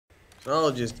So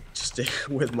I'll just stick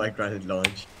with my granite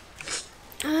launch.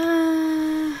 Uh,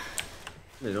 A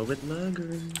little bit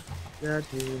longer.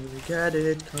 Got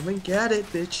it. Come and get it,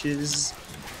 bitches.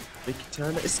 The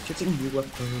katana is getting you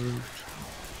apart.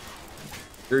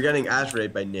 You're getting ass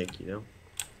raped by Nick, you know?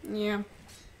 yeah.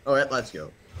 Alright, let's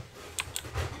go.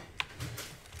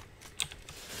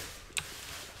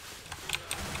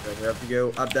 Right, we have to go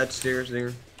up that stairs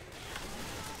there.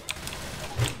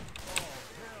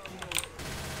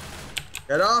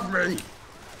 Get off me!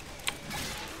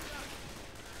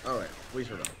 Alright, we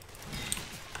survived.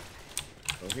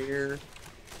 Go here.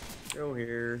 Go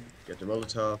here. Get the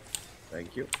Molotov.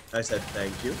 Thank you. I said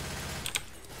thank you.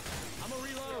 I'm a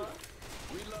reload.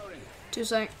 Reloading. 2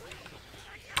 sec.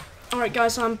 Alright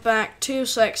guys, I'm back. 2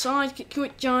 secs.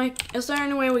 Johnny, is there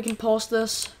any way we can pause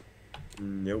this?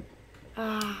 Nope.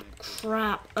 Ah,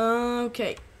 crap.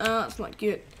 Okay. That's not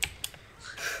good.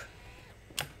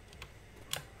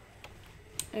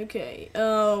 Okay.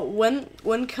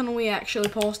 When can we actually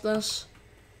pause this?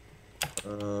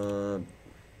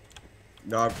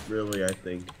 Not really, I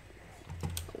think.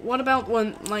 What about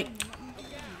when, like...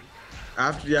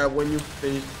 After that, when you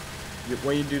finish,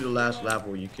 when you do the last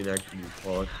level, you can actually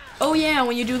pause. Oh yeah,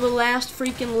 when you do the last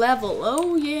freaking level.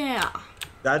 Oh yeah.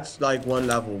 That's like one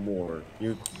level more.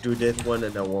 You do this one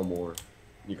and then one more.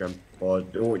 You can pause.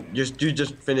 Or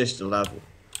just finish the level.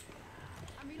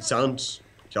 It sounds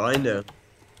kinda.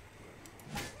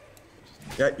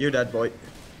 Yeah, you're that boy.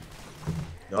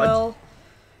 Not. Well.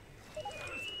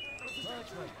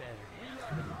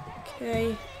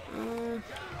 Okay.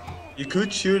 You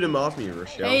could shoot him off me,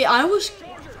 Rochelle. Hey, I was.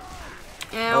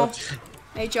 Ow. Oh,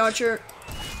 Hey, Charger.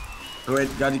 wait,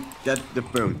 get the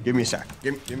boom. Give me a sec.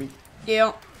 Give me.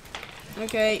 Yeah.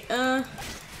 Okay.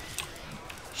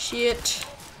 Shit.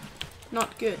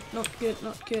 Not good. Not good.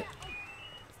 Not good.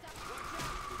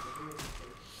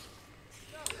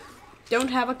 Don't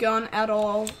have a gun at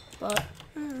all, but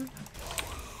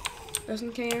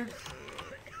doesn't care.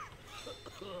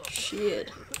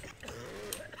 Shit.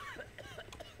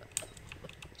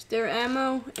 Is there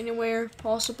ammo anywhere,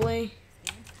 possibly?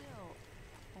 Stand still,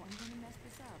 or I'm gonna mess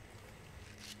this up.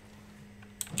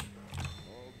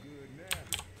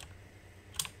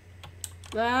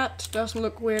 That doesn't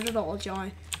look weird at all,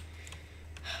 Johnny.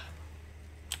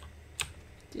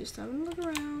 Just have a look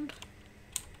around.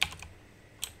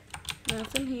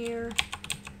 Nothing here.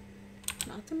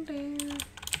 Nothing there.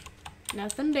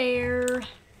 Nothing there.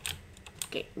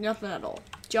 Okay, nothing at all.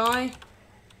 Johnny,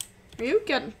 are you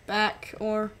getting back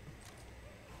or?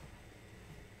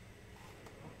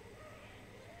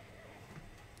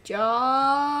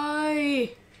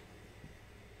 Jai!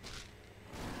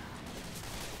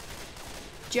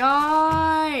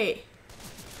 Jai!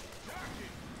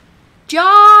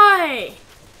 Jai!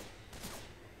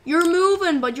 You're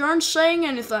moving, but you aren't saying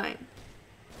anything.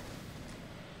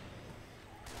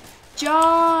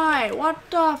 Jai! What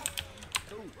the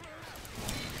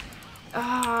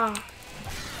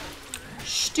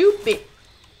stupid.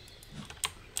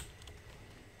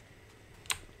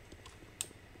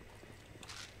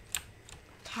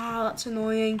 Ah, that's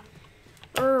annoying.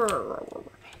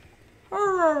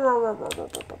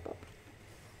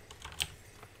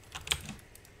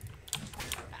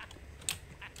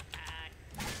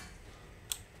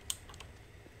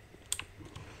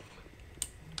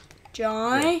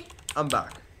 Jai, I'm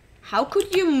back. how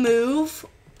could you move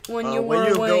when you were When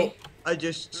you away? go, I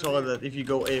just saw that if you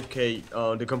go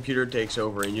AFK, the computer takes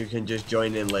over and you can just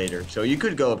join in later. So you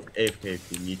could go AFK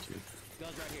if you need to.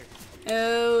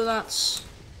 Oh, that's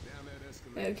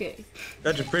okay.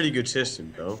 That's a pretty good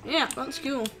system, though. Yeah, that's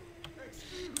cool.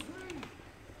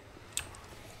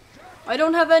 I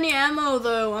don't have any ammo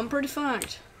though. I'm pretty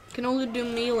fucked. Can only do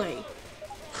melee.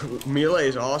 Melee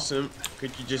is awesome.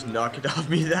 Could you just knock it off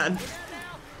me then?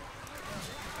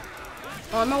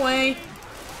 On my way.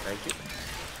 Thank you.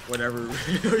 Whatever.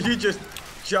 You just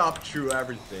chopped through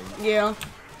everything. Yeah.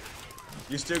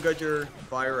 You still got your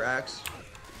fire axe?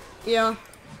 Yeah.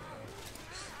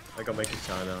 I got my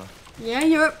katana. Yeah,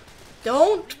 you're.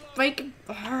 Don't make it.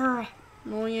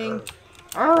 Annoying.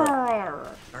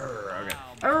 Okay.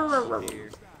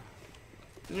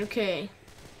 Okay.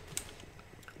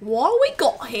 What we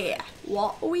got here?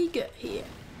 What we got here?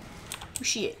 Oh,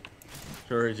 shit.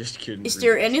 Sorry, just kidding. Is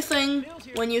there anything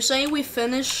when you say we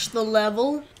finish the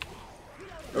level?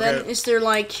 Then Okay. is there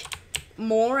like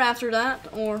more after that,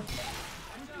 or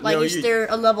like No, is there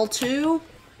a level 2,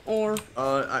 or?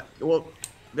 Well,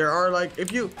 there are like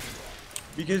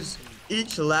because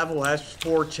each level has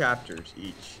 4 chapters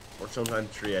each, or sometimes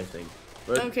 3, I think.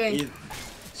 But Okay.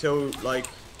 so like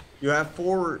you have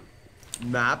 4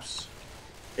 maps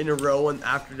in a row, and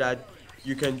after that,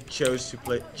 you can choose to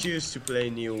play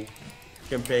new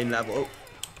campaign level. Oh,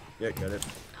 yeah, got it.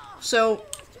 So,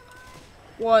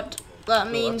 what that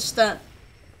means that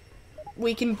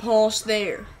we can pause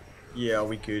there Yeah,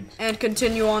 we could. and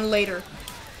continue on later.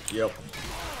 Yep.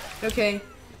 Okay,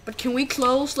 but can we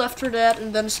close Left 4 Dead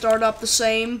and then start up the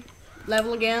same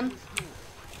level again?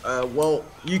 Well,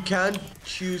 you can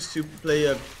choose to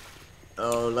play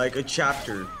like a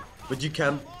chapter, but you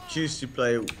can't choose to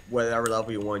play whatever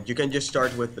level you want. You can just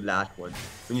start with the last one.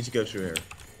 We need to go through here.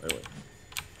 By the way,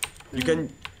 you can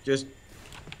just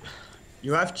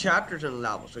you have chapters and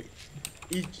levels. So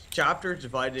each chapter is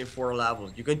divided in 4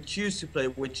 levels. You can choose to play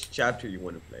which chapter you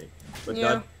want to play, but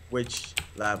not which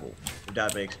level. If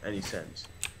that makes any sense.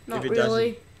 Not if it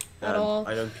really doesn't, at all.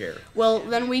 I don't care. Well,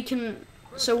 then we can,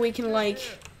 like,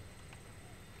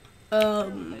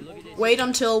 wait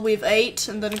until we've ate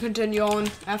and then continue on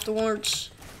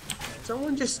afterwards.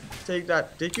 Someone just take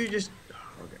that. Did you just?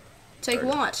 Okay. Take Sorry.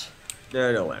 what?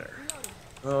 No matter.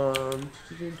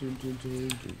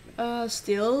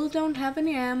 Still don't have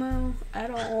any ammo at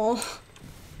all.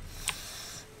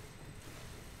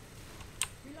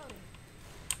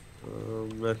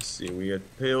 Let's see. We got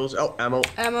pills. Oh, ammo.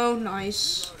 Ammo,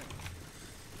 nice.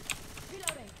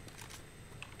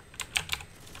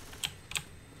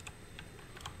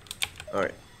 All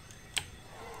right.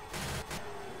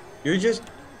 You just.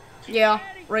 Yeah,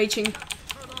 raging.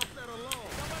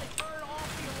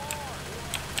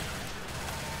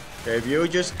 Okay, if you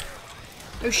just.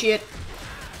 Oh shit.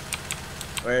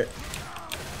 Wait.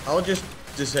 I'll just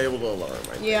disable the alarm. I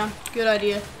think, Yeah, good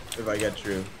idea. if I get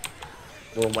through.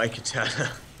 Well, my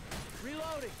katana.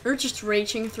 You're just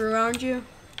raging through, aren't you?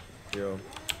 Yo.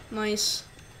 Nice.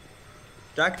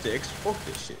 Tactics. Fuck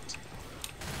this shit.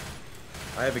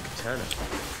 I have a katana.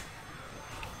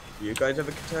 Do you guys have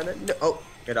a katana? No. Oh,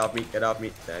 get off me. Get off me.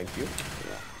 Thank you.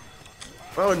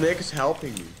 Oh, Nick is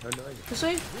helping me. How nice. Is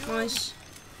he? Nice.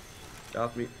 Get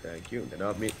off me. Thank you. Get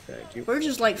off me. Thank you. We're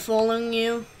just like following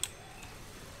you.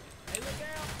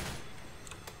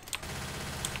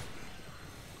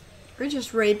 We're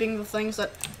just raping the things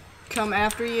that come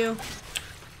after you.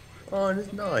 Oh,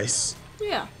 that's nice.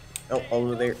 Yeah. Oh,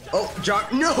 over there. Oh,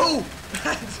 Jock. No!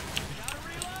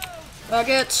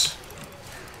 Buckets.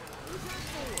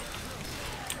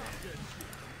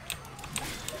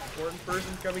 Important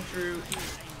person coming through.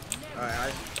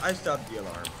 Alright, I stopped the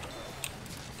alarm.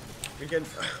 We can.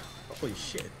 Holy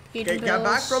shit. Eating Okay, get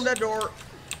back pills. from that door.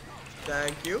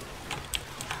 Thank you.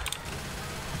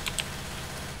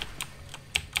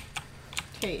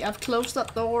 Okay, I've closed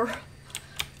that door.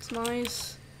 It's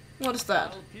nice. What is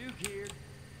that?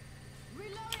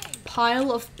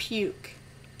 Pile of puke.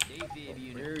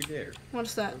 Where are we there? What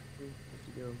is that?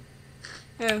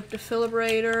 Oh,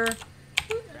 defibrillator.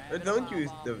 Don't use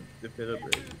the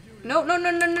defibrillator. No, no, no,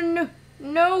 no, no, no.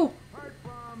 No!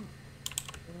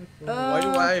 Why do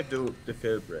I have the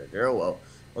defibrillator? Oh well,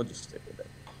 I'll just stick with it.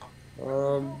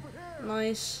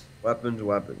 Nice. Weapons,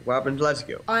 weapons, weapons. Let's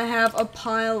go. I have a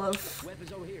pile of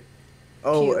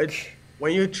Oh, puke. it's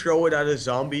when you throw it at a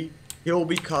zombie, he'll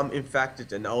become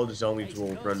infected, and all the zombies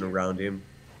will run around him,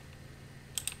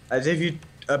 as if you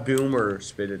a boomer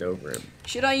spit it over him.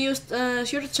 Should I use,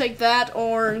 should I take that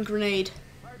or a grenade?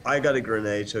 I got a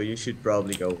grenade, so you should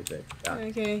probably go with it. Yeah.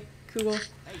 Okay, cool. I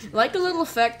like the little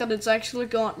effect that it's actually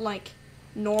got, like,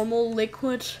 normal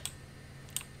liquid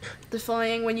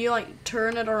defying when you, like,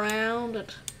 turn it around.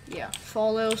 It, yeah,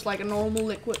 follows like a normal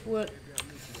liquid would.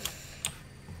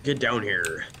 Get down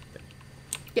here.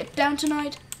 Get down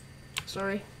tonight.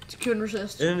 Sorry, couldn't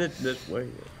resist. Isn't it this way?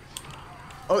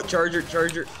 Oh, charger,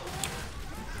 charger.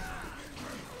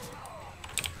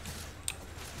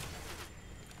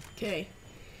 Okay.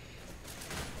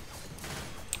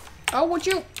 Oh, would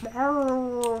you?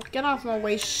 Get off my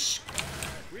way.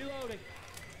 Reloading.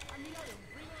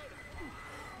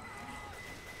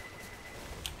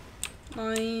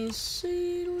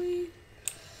 Nicely.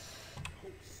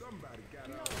 Somebody got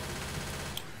out.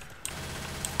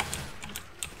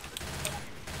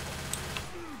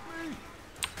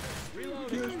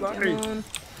 Come on.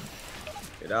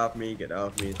 Get off me, get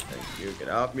off me. Thank you, get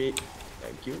off me.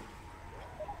 Thank you.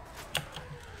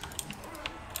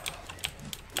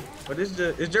 What is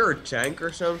there a tank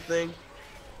or something?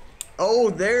 Oh,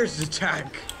 there's the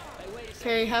tank.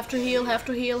 Okay, have to heal, have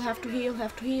to heal, have to heal,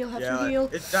 have to heal, have to heal.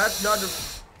 That's not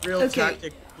a real Okay.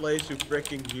 tactic place to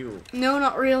freaking heal. No,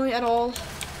 not really at all.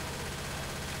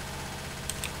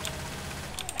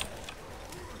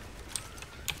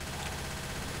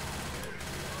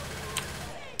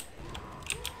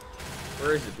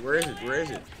 Where is it? Where is it? Where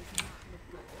is it?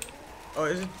 Oh,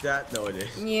 is it that? No, it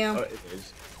is. Yeah. Oh, it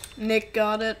is. Nick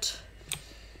got it.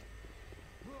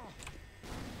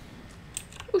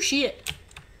 Oh shit.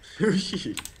 Oh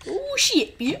shit. Oh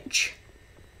shit, bitch.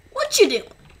 What you doing?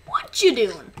 What you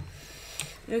doing?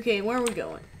 Okay, where are we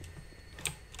going?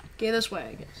 Okay, this way,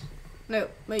 I guess. No,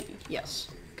 maybe. Yes.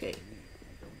 Okay.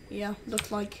 Yeah,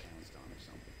 looks like.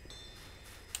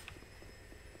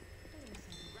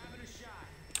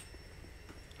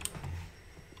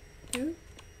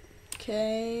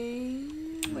 Okay.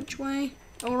 Which way?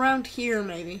 Oh, around here,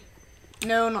 maybe.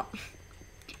 No, not.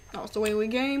 That's the way we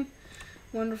game.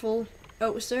 Wonderful.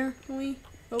 Oh, is there? Can we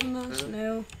open this?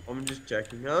 No. I'm just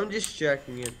checking. I'm just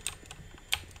checking it.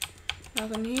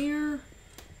 Nothing here.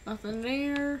 Nothing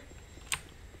there.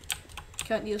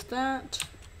 Can't use that.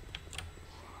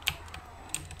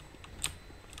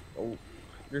 Oh,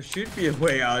 there should be a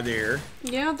way out there.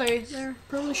 Yeah, there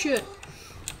probably should.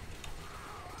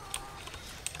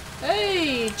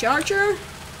 Hey, Charger!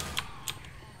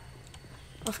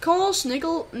 Of course,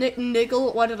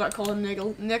 Niggle, why did I call him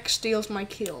Niggle? Nick steals my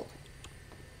kill.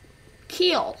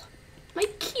 Kill! My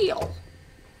kill!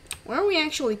 Where are we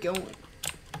actually going?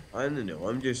 I don't know,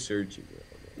 I'm just searching it.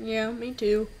 Yeah, me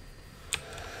too.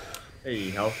 Hey,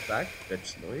 health back,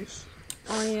 that's nice.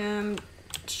 I am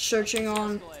searching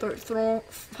on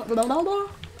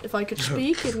if I could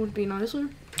speak, it would be nicer.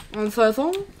 On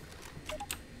Thorthorn.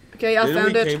 Okay, I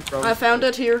found it. I found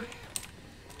it here.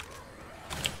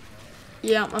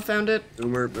 Yeah, I found it.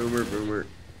 Boomer, boomer, boomer.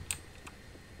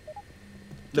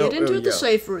 Get into the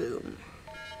safe room.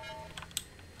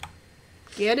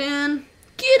 Get in.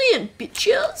 Get in,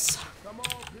 bitches. Come on,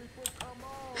 people, come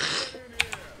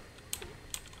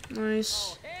on.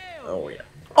 Nice. Oh yeah.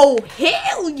 Oh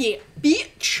hell yeah,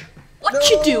 bitch! What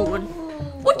you doing?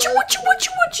 What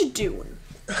you doing?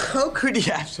 How could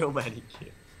he have so many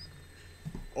kills?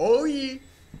 Oh yeah.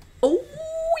 Oh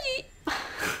yeah.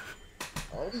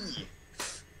 Oh yeah.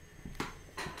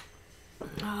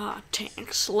 Ah,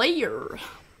 Tank Slayer.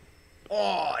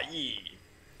 Oh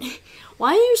yeah.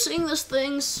 Why are you seeing this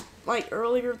thing like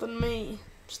earlier than me?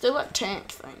 Still that tank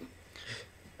thing.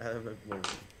 I don't know.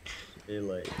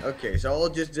 Melee. Okay, so I'll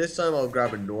just this time I'll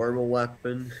grab a normal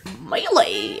weapon.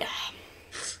 Melee.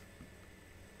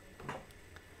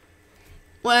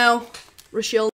 Well, Rochelle.